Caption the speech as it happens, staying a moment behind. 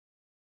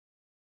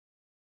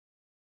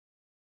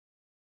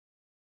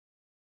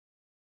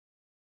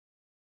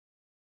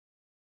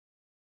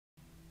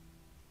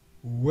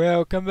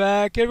Welcome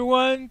back,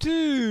 everyone,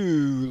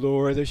 to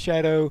Lore of the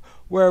Shadow,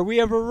 where we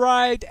have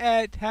arrived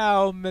at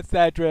Tal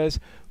Mythadris,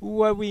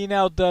 what we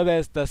now dub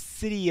as the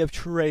City of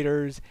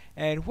Traitors.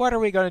 And what are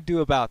we going to do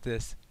about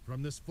this?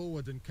 From this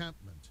forward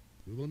encampment,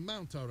 we will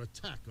mount our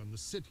attack on the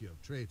City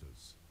of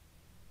Traitors.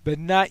 But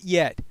not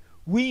yet.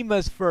 We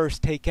must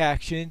first take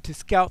action to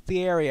scout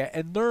the area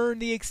and learn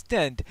the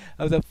extent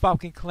of the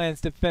Falcon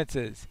Clan's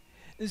defenses.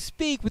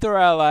 Speak with our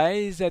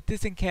allies at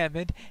this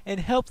encampment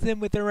and help them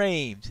with their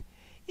aims.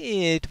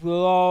 It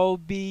will all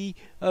be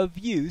of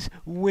use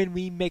when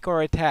we make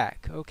our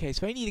attack. Okay,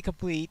 so I need to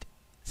complete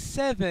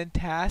 7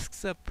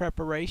 tasks of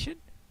preparation.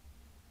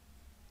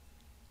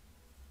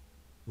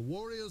 The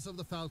warriors of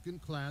the Falcon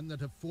Clan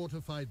that have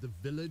fortified the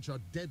village are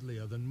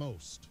deadlier than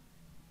most.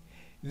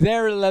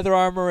 Their leather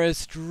armor is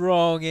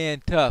strong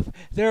and tough.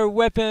 Their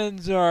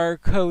weapons are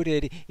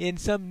coated in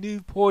some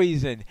new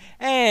poison,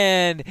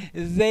 and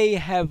they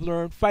have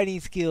learned fighting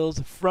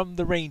skills from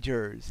the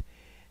Rangers.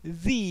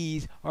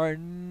 These are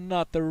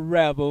not the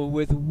rabble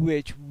with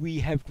which we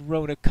have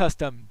grown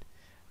accustomed.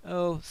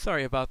 Oh,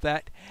 sorry about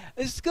that.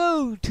 Let's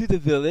go to the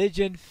village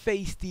and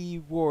face the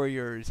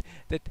warriors.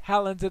 The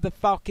talons of the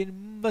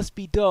Falcon must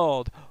be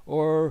dulled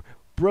or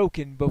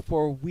broken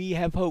before we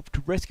have hope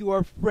to rescue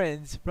our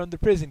friends from the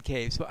prison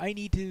cave. So I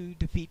need to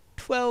defeat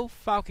 12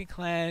 Falcon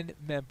Clan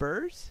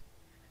members.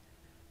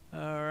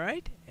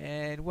 Alright,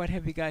 and what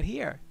have we got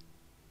here?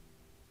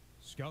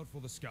 Scout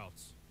for the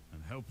scouts,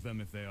 and help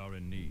them if they are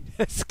in need.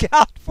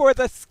 Scout for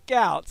the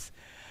scouts!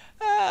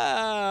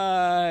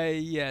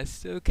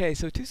 Yes. Okay,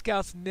 so 2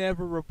 scouts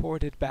never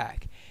reported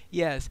back.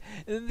 Yes,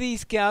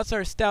 these scouts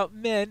are stout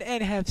men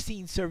and have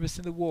seen service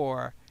in the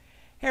war.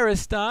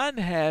 Haristan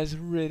has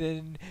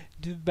ridden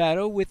to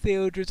battle with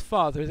Theodred's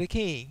father, the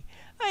king.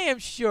 I am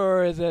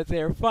sure that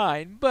they're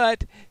fine,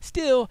 but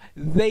still,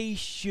 they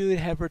should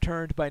have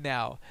returned by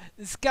now.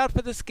 Scout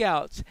for the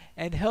scouts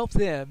and help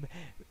them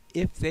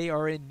if they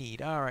are in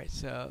need. Alright,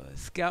 so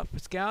scout for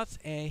scouts,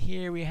 and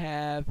here we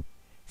have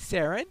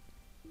Saren.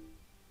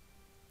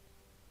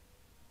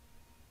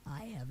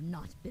 I have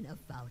not been a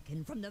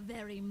falcon from the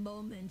very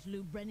moment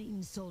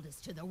Lubrenin sold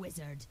us to the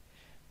wizard.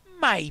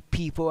 My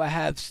people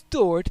have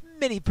stored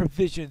many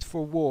provisions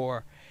for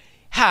war.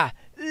 Ha!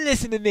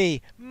 Listen to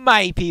me,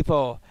 my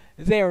people!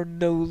 They are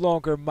no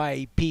longer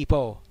my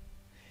people.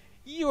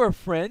 Your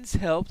friends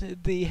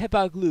helped the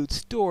Hepaglut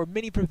store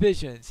many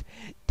provisions.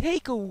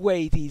 Take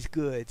away these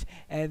goods,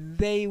 and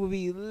they will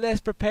be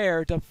less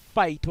prepared to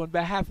fight on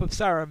behalf of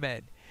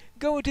Saruman.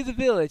 Go into the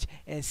village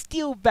and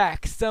steal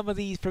back some of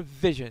these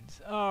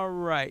provisions.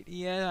 Alright,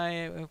 yeah, I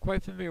am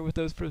quite familiar with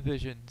those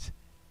provisions.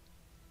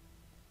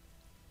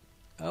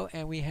 Oh,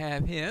 and we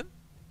have him.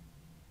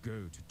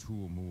 Go to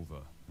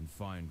Tuamulva and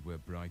find where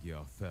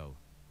Bragiar fell.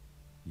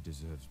 He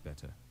deserves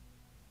better.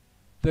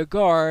 The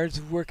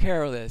guards were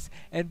careless,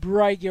 and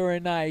Bragiar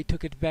and I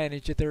took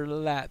advantage of their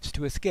lapse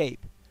to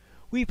escape.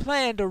 We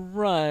planned to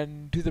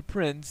run to the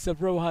Prince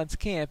of Rohan's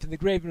camp in the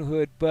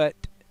Gravenhood, but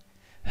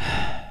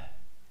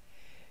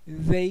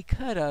they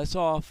cut us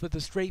off with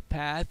the straight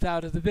path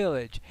out of the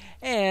village,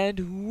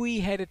 and we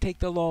had to take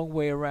the long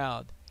way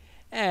around.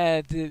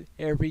 At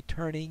every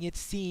turning it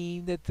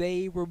seemed that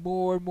they were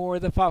more and more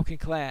the Falcon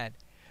Clan.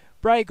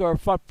 Bragiar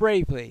fought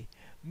bravely,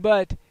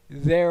 but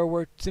there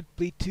were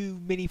simply too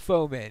many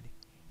foemen.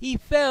 He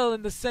fell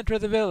in the center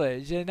of the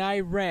village, and I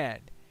ran.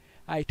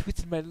 I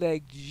twisted my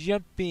leg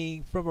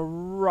jumping from a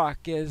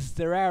rock as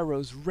their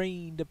arrows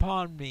rained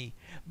upon me,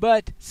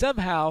 but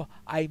somehow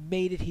I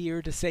made it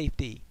here to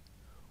safety.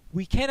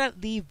 We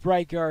cannot leave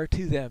Bragiar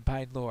to them,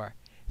 Pinelore.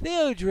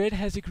 Theodred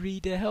has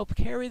agreed to help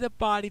carry the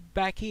body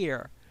back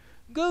here.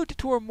 Go to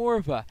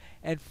Tuamulva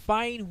and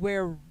find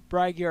where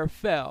Bragiar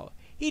fell.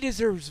 He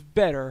deserves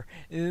better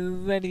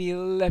than to be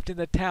left in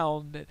the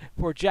town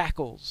for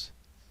jackals.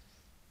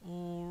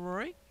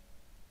 Alright.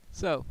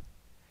 So,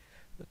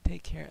 we'll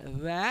take care of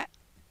that.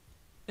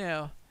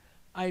 Now,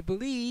 I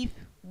believe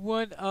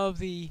one of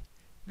the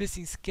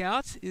missing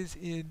scouts is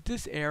in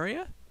this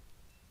area.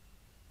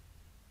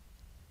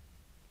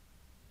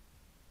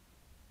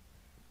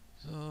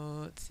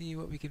 So, let's see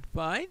what we can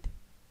find.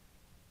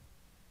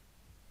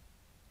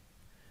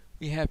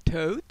 We have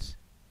toads.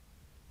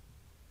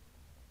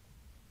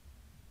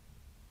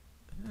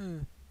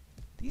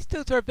 These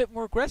toads are a bit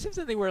more aggressive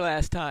than they were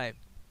last time.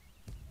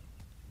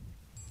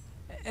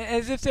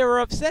 As if they were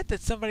upset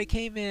that somebody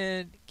came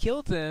in,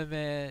 killed them,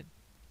 and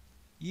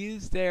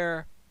used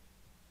their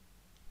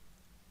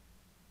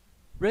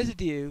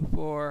residue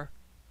for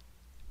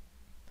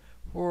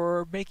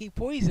making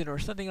poison or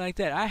something like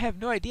that. I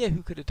have no idea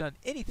who could have done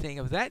anything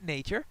of that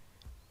nature.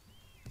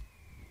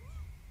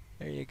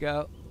 There you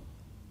go.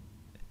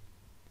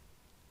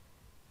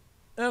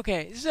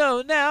 Okay,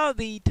 so now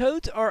the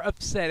toads are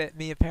upset at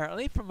me,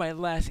 apparently, from my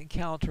last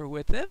encounter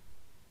with them.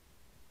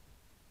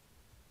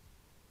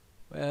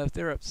 Well, if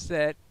they're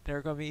upset,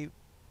 they're going to be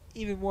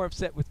even more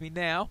upset with me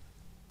now.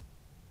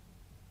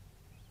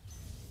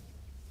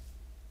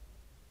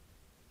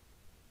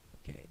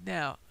 Okay,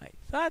 now, I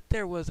thought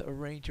there was a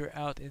ranger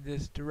out in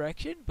this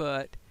direction,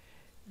 but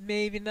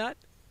maybe not.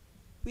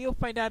 We'll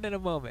find out in a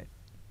moment.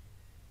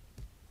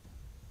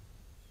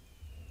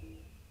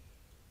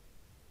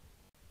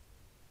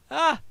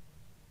 Ah!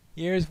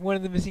 Here's one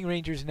of the missing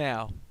rangers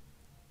now.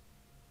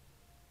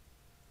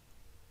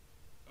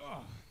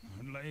 Oh,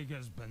 my leg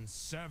has been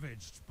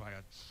savaged by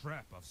a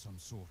trap of some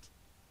sort.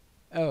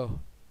 Oh,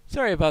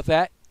 sorry about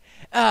that.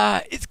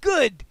 It's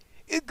good!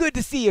 It's good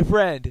to see you,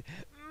 friend.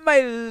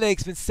 My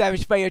leg's been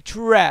savaged by a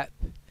trap.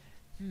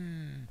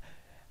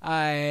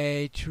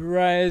 I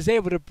was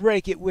able to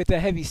break it with a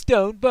heavy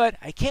stone, but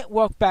I can't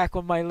walk back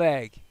on my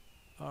leg.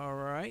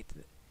 Alright.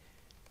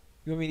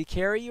 You want me to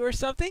carry you or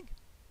something?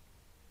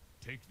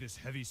 Take this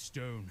heavy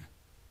stone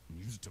and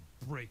use it to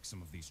break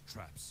some of these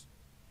traps.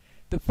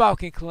 The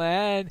Falcon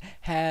clan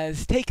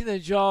has taken the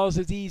jaws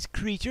of these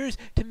creatures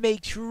to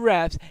make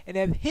traps and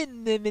have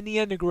hidden them in the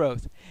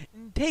undergrowth.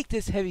 Take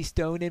this heavy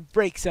stone and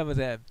break some of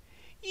them.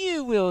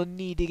 You will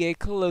need to get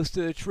close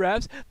to the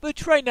traps, but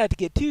try not to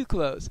get too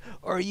close,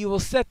 or you will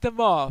set them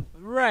off.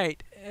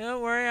 Right.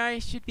 Don't worry, I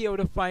should be able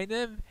to find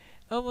them,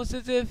 almost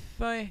as if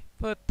I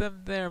put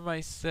them there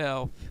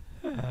myself.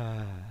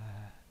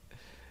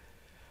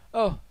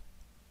 Oh.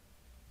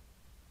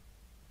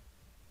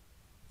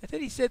 I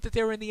thought he said that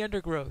they were in the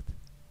undergrowth.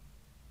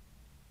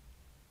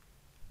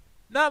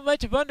 Not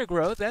much of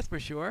undergrowth, that's for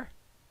sure.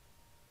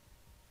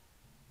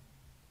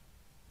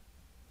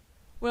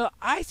 Well,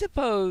 I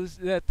suppose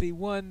that the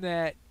one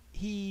that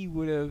he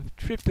would have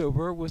tripped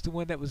over was the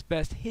one that was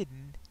best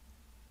hidden.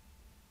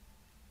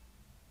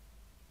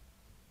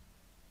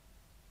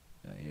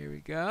 Here we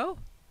go.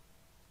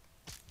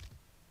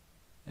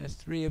 That's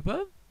 3 of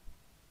them.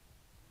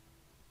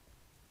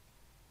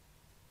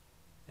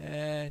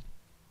 And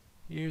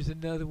here's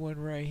another one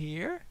right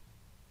here.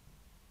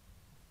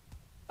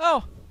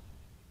 Oh!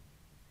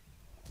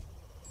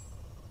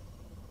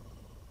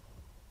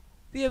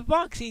 The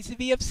Avant seems to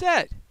be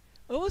upset.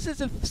 Almost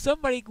as if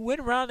somebody went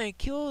around and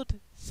killed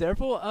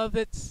several of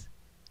its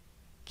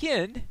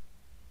kin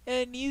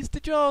and used the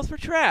jaws for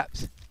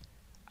traps.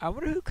 I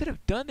wonder who could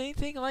have done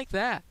anything like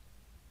that.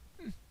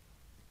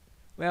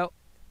 Well,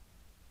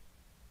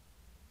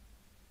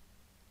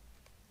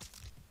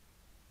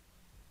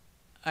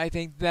 I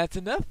think that's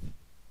enough.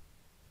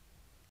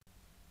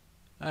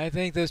 I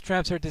think those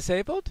traps are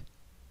disabled.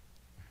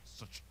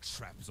 Such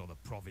traps are the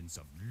province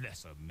of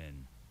lesser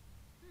men.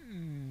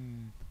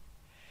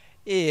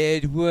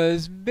 It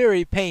was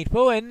very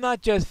painful, and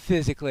not just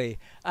physically.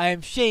 I am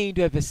ashamed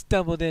to have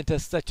stumbled into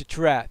such a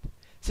trap.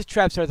 Such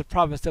traps are the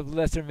province of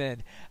lesser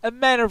men. A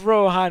man of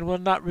Rohan will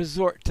not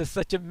resort to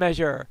such a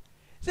measure.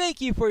 Thank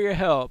you for your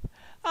help.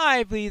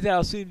 I believe that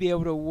I'll soon be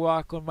able to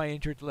walk on my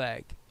injured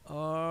leg.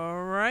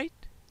 Alright.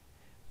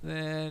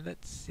 Then,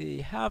 let's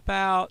see. How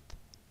about...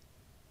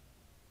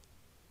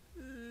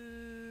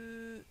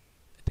 I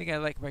think I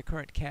like my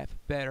current cap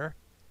better.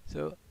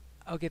 So,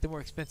 I'll get the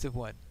more expensive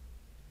one.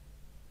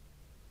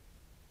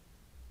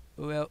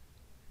 Well,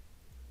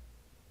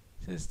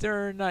 since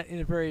they're not in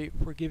a very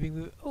forgiving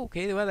mood...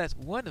 Okay, well, that's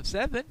 1 of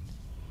 7.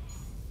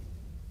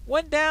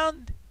 1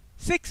 down,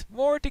 6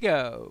 more to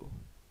go.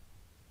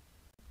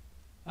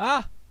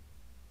 Ah!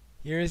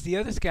 Here's the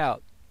other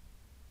scout.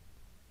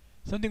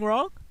 Something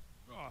wrong?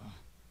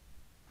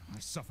 I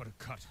suffered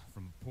a cut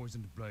from a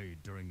poisoned blade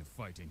during the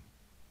fighting.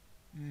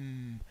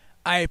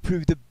 I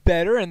proved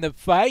better in the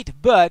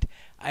fight, but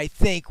I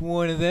think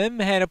one of them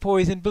had a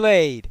poisoned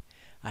blade.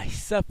 I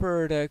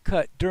suffered a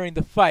cut during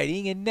the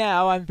fighting, and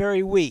now I'm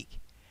very weak.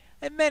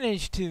 I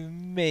managed to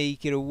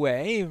make it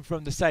away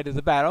from the site of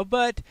the battle,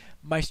 but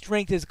my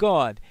strength is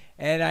gone,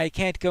 and I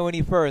can't go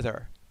any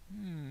further.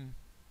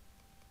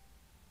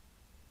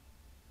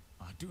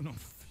 I do not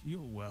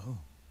feel well.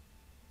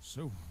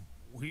 So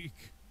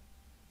weak.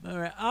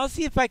 Alright, I'll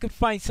see if I can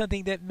find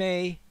something that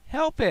may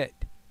help it.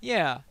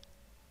 Yeah.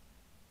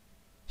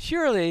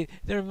 Surely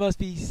there must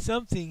be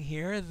something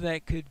here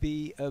that could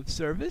be of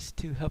service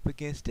to help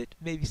against it.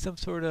 Maybe some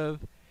sort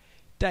of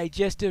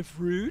digestive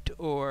root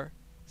or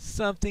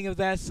something of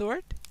that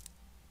sort.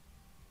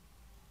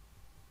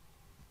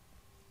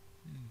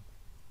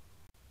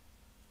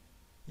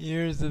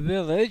 Here's the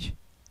village.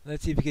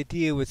 Let's see if we can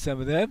deal with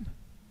some of them.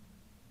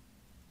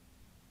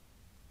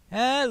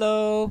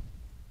 Hello.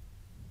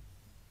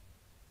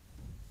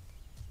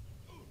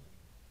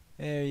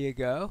 There you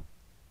go.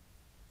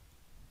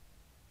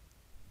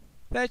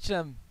 Fetch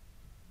them.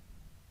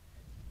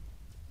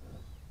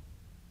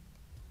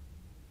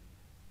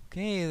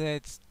 Okay,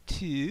 that's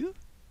 2.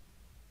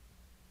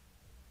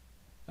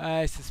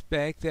 I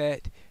suspect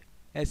that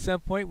at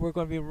some point we're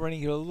going to be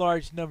running into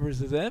large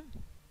numbers of them.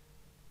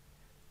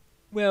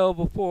 Well,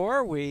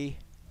 before we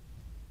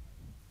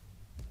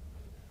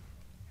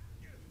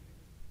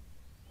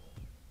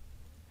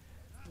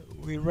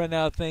run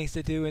out of things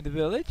to do in the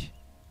village.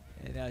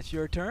 And now it's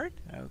your turn.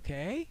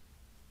 Okay.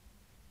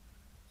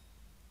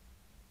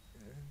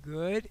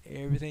 Good.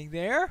 Everything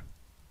there.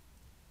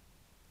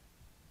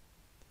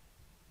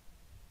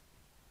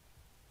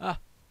 Ah,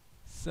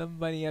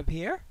 somebody up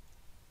here.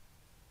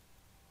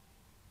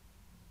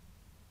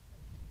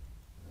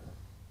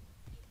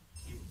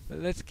 But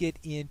let's get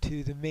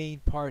into the main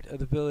part of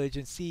the village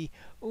and see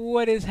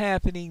what is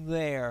happening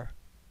there.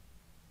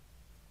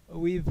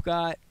 We've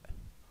got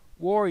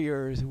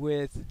warriors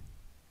with...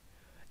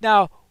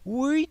 Now,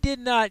 we did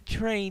not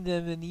train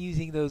them in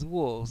using those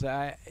wolves.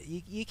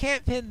 You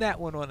can't pin that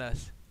one on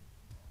us.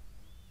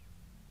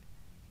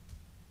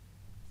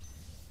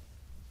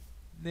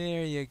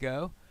 There you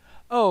go.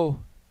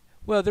 Oh,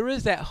 well, there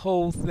is that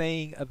whole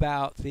thing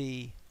about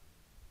the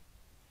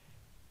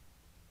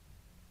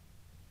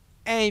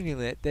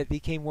amulet that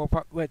became more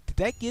popular. What, did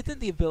that give them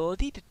the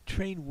ability to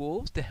train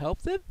wolves to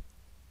help them?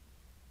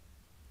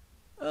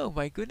 Oh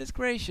my goodness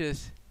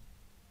gracious.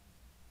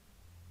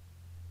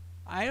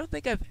 I don't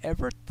think I've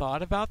ever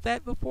thought about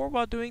that before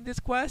while doing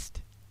this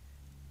quest.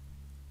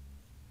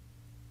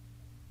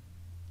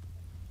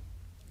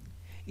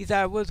 Because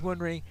I was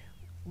wondering,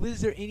 was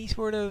there any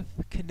sort of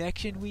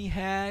connection we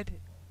had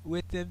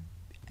with them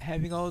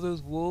having all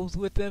those wolves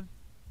with them?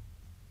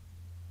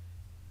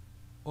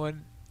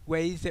 On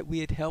ways that we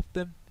had helped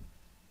them?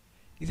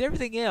 Because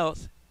everything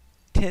else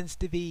tends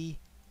to be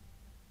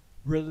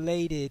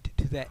related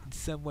to that in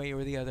some way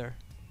or the other.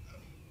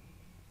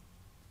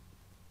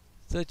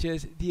 Such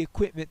as the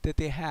equipment that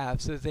they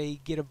have, so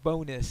they get a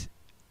bonus.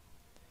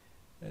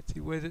 Let's see,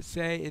 what does it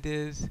say? It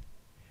is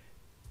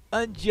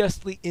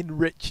unjustly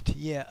enriched.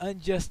 Yeah,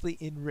 unjustly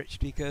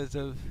enriched because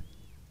of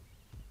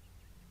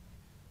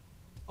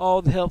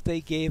all the help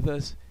they gave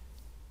us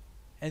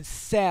and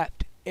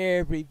sapped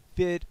every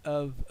bit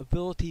of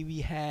ability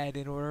we had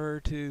in order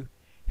to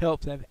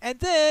help them. And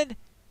then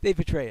they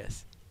betray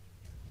us.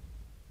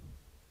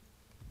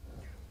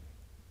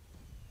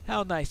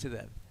 How nice of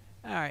them.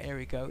 Alright, there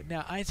we go.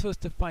 Now, I'm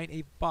supposed to find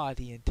a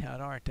body in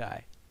town, aren't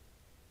I?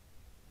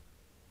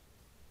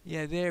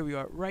 Yeah, there we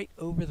are. Right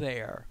over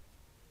there.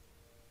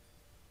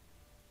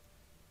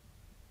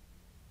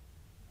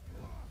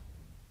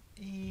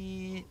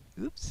 And,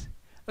 oops.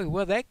 Okay,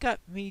 well, that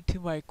got me to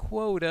my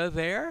quota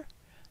there.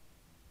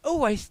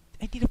 Oh, I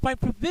need to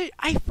find provision.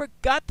 I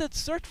forgot to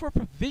search for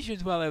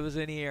provisions while I was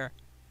in here.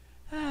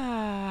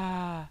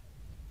 Ah.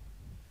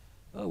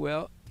 Oh,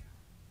 well.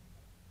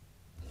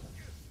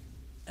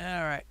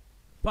 Alright.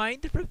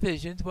 Find the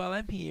provisions while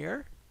I'm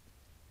here.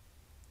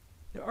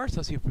 There are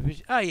supposed to be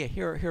provisions. Ah, yeah,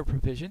 here are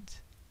provisions.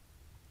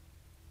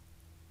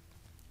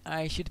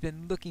 I should have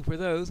been looking for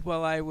those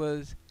while I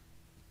was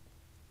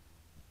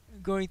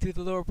going through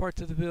the lower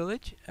parts of the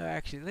village.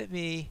 Actually, let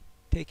me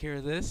take care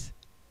of this.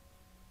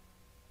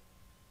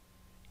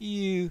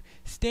 You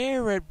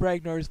stare at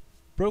Bragnar's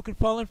broken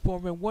fallen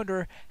form and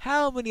wonder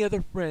how many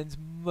other friends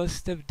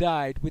must have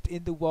died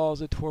within the walls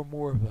of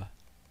Tormorva.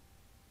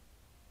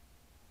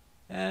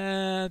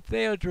 And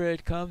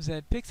Theodred comes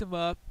and picks him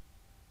up.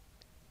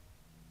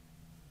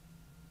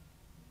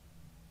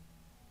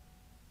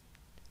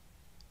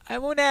 I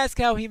won't ask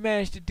how he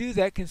managed to do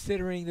that,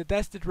 considering that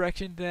that's the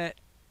direction that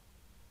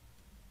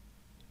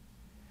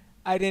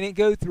I didn't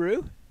go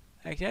through.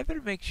 Actually, I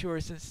better make sure,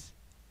 since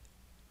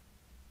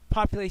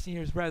population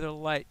here is rather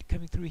light,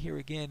 coming through here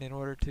again in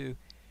order to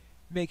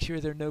make sure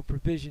there are no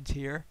provisions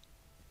here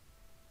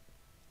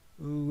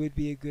would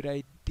be a good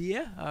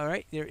idea.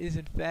 Alright, there is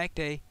in fact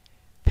a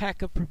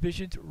pack of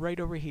provisions right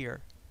over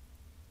here.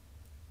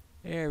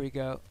 There we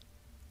go.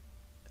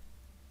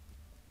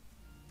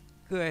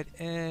 Good,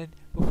 and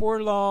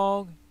before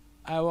long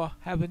I will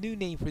have a new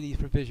name for these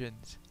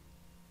provisions.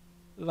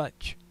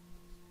 Lunch.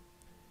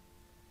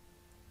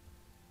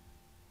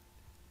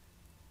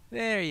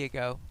 There you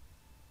go.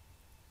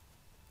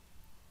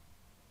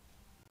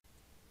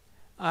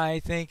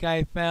 I think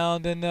I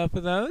found enough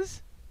of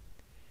those.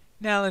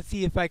 Now let's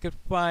see if I could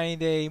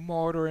find a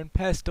mortar and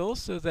pestle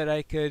so that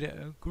I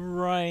could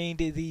grind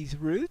these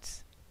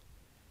roots.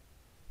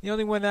 The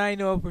only one that I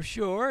know for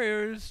sure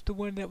is the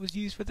one that was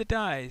used for the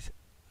dyes.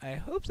 I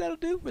hope that'll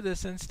do for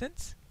this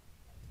instance.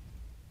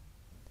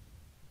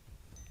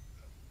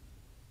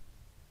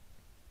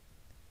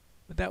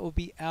 But that will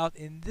be out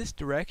in this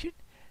direction.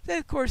 Then,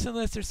 of course,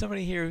 unless there's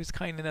somebody here who's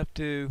kind enough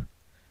to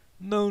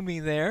loan me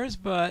theirs,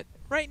 but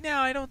right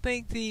now I don't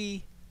think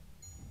the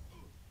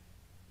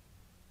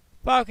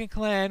Falcon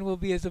Clan will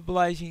be as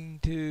obliging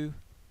to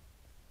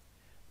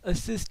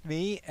assist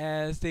me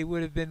as they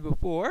would have been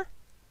before.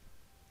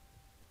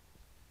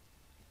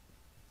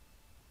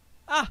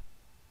 Ah!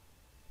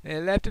 They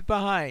left it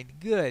behind.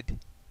 Good.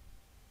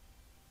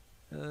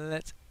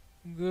 Let's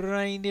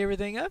grind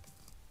everything up.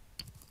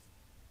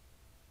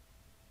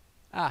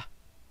 Ah,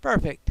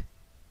 perfect.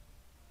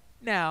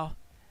 Now,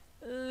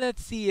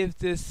 let's see if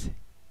this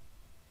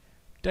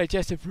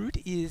digestive root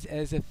is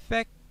as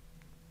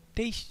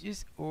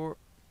efficacious or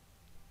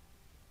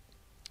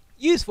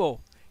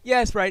useful.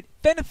 Yes, right.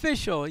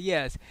 Beneficial,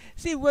 yes.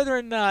 See whether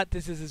or not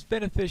this is as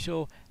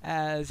beneficial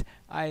as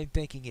I'm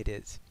thinking it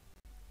is.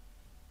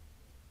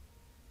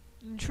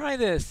 Try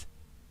this.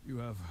 You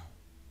have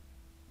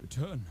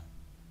returned.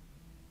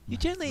 You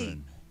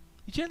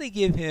gently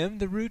give him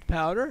the root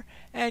powder,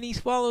 and he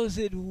swallows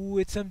it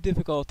with some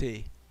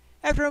difficulty.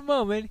 After a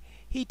moment,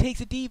 he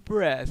takes a deep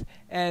breath,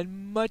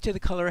 and much of the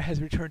color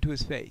has returned to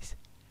his face.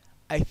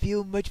 I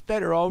feel much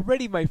better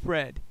already, my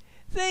friend.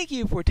 Thank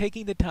you for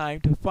taking the time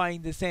to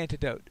find this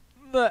antidote.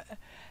 But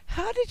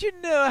how did you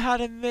know how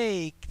to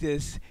make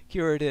this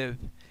curative?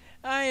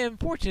 I am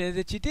fortunate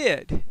that you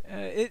did.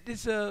 It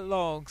is a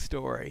long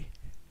story.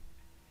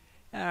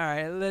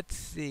 Alright, let's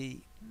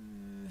see.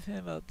 How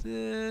about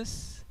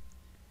this?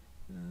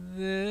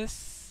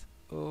 This?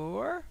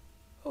 Or...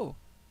 oh,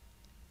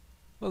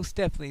 most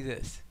definitely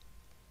this.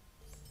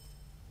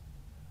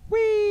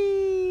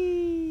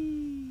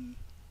 Whee!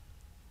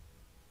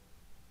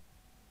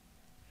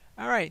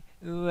 Alright,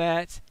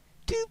 that's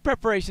 2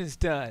 preparations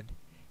done.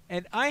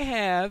 And I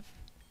have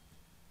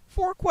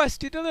 4 quests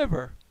to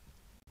deliver.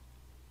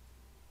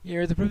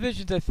 Here are the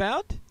provisions I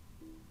found.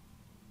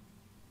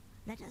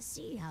 Let us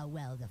see how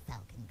well the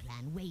Falcon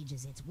Clan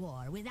wages its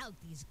war without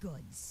these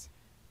goods.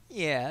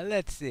 Yeah,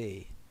 let's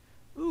see.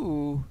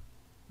 Ooh,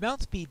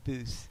 mount speed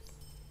boost.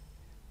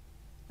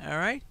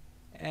 Alright,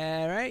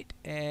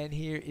 and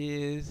here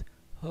is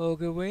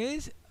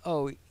Hogaways.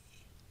 Oh,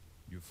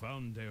 You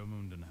found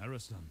Deomund and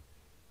Harrison.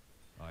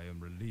 I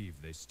am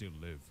relieved they still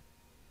live.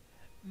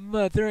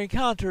 but their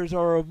encounters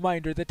are a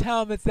reminder the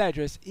town of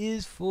Thadris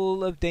is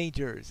full of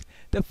dangers.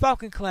 The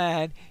Falcon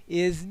Clan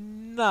is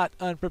not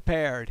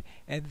unprepared,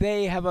 and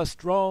they have a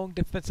strong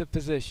defensive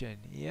position.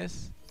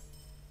 Yes?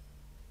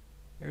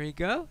 There we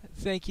go.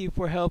 Thank you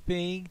for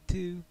helping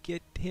to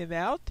get him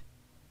out.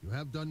 You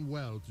have done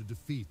well to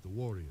defeat the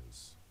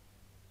warriors.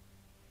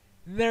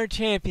 Their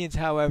champions,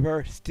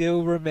 however,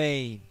 still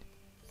remain.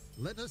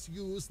 Let us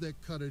use their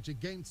courage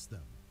against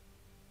them.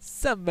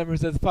 Some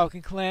members of the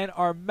Falcon Clan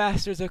are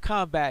masters of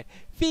combat,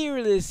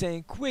 fearless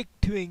and quick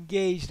to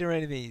engage their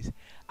enemies.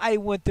 I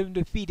want them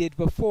defeated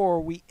before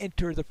we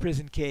enter the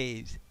prison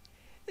caves.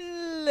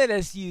 Let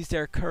us use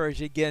their courage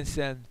against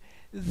them.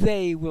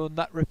 They will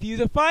not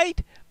refuse a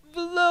fight.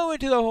 Blow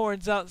into the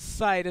horns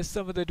outside of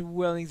some of the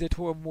dwellings of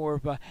Tor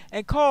Morva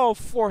and call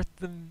forth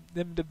them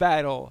to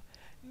battle.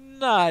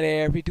 Not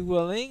every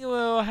dwelling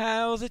will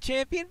house a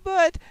champion,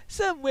 but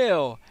some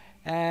will,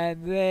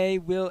 and they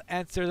will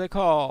answer the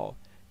call.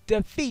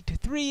 Defeat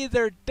 3 of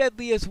their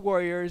deadliest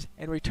warriors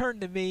and return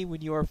to me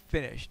when you are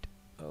finished.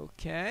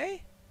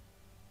 Okay.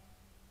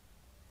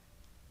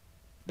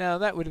 Now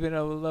that would have been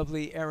a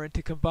lovely errand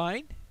to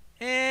combine.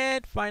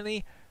 And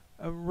finally,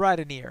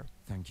 Radonir.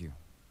 Thank you.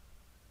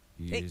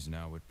 He is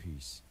now at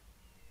peace.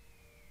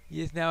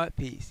 He is now at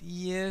peace.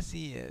 Yes,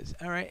 he is.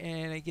 Alright,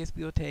 and I guess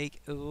we'll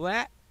take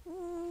that.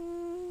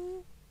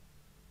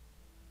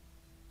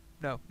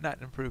 No, not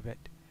an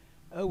improvement.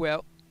 Oh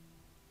well.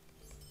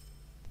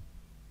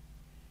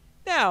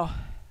 Now,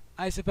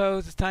 I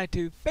suppose it's time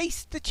to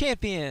face the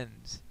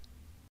champions.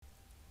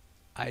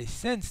 I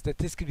sense that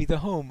this could be the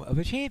home of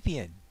a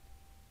champion.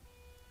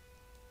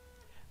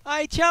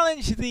 I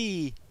challenge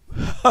thee!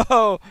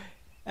 Oh,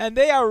 and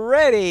they are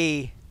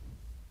ready!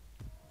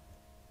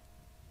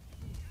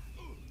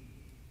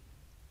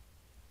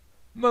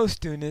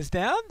 Mostun is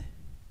down.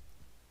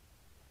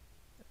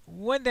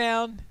 1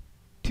 down,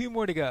 2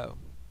 more to go.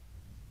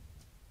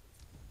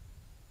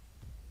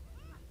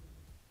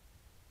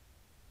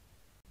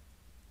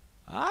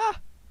 Ah,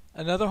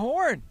 another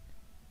horn.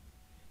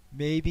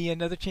 Maybe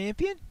another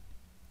champion?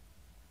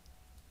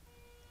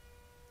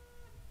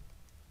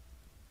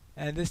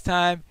 And this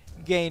time,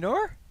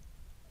 Gaynor.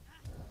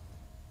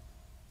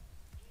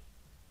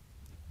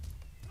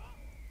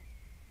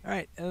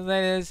 Alright, and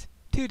that is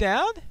 2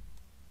 down.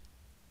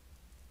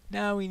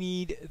 Now we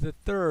need the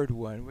 3rd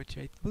one, which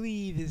I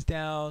believe is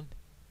down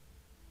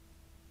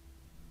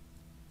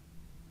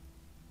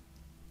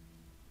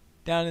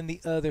in the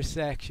other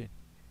section.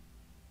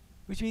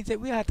 Which means that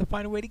we'll have to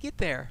find a way to get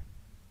there.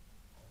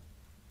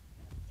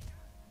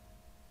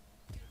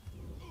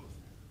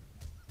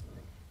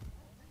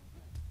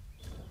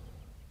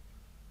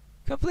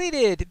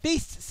 Completed!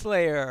 Beast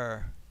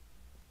Slayer!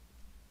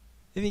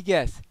 Let me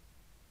guess.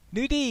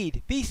 New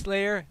deed! Beast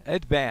Slayer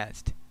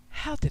advanced.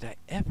 How did I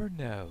ever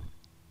know?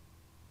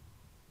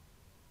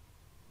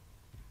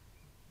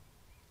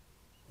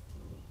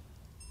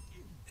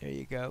 There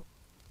you go.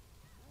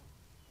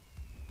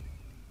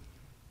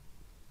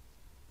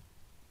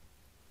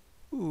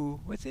 Ooh,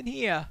 what's in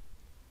here?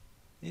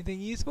 Anything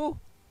useful?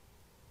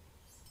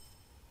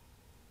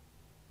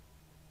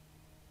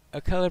 A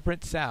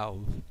calibrant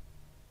salve.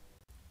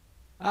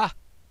 Ah!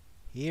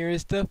 Here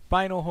is the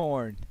final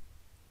horn.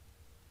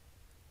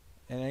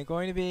 And I'm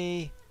going to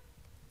be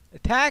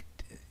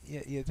attacked.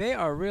 Yeah, they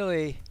are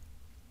really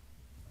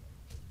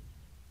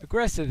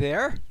aggressive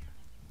there.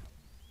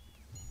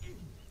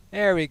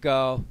 There we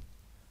go.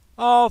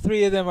 All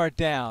 3 of them are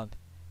down.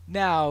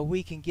 Now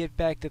we can get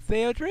back to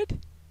Theodred.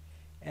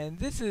 And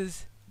this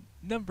is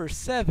number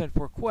 7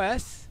 for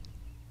quests.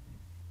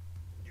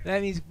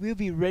 That means we'll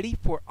be ready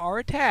for our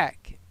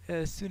attack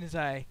as soon as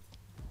I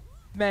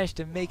manage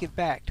to make it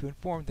back to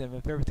inform them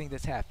of everything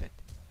that's happened.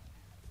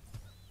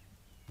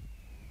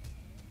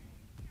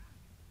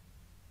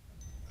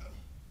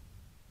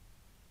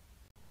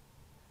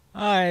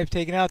 I've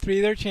taken out 3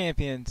 of their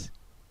champions.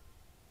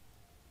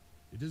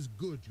 It is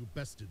good you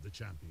bested the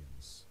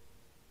champions.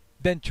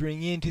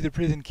 Venturing into the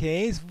prison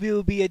caves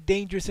will be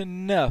dangerous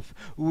enough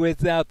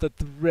without the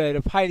threat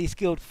of highly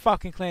skilled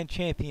Falcon Clan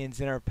champions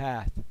in our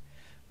path.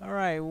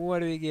 Alright, what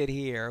do we get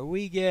here?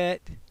 We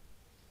get...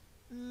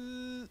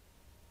 no.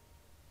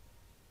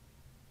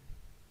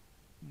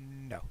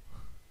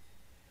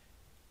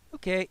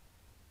 Okay.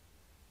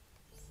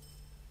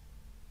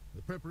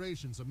 The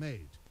preparations are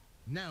made.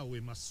 Now we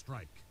must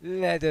strike.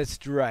 Let us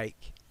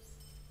strike.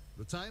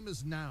 The time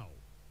is now.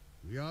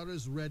 We are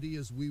as ready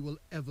as we will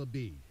ever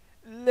be.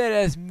 Let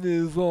us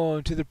move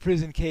on to the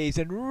prison caves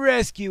and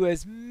rescue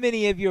as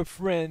many of your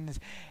friends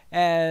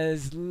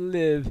as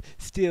live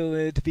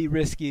still to be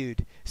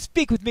rescued.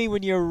 Speak with me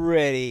when you're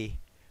ready.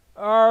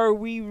 Are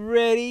we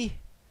ready?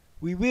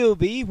 We will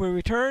be when we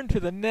return to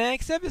the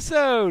next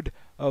episode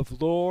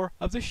of Lore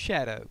of the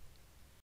Shadow.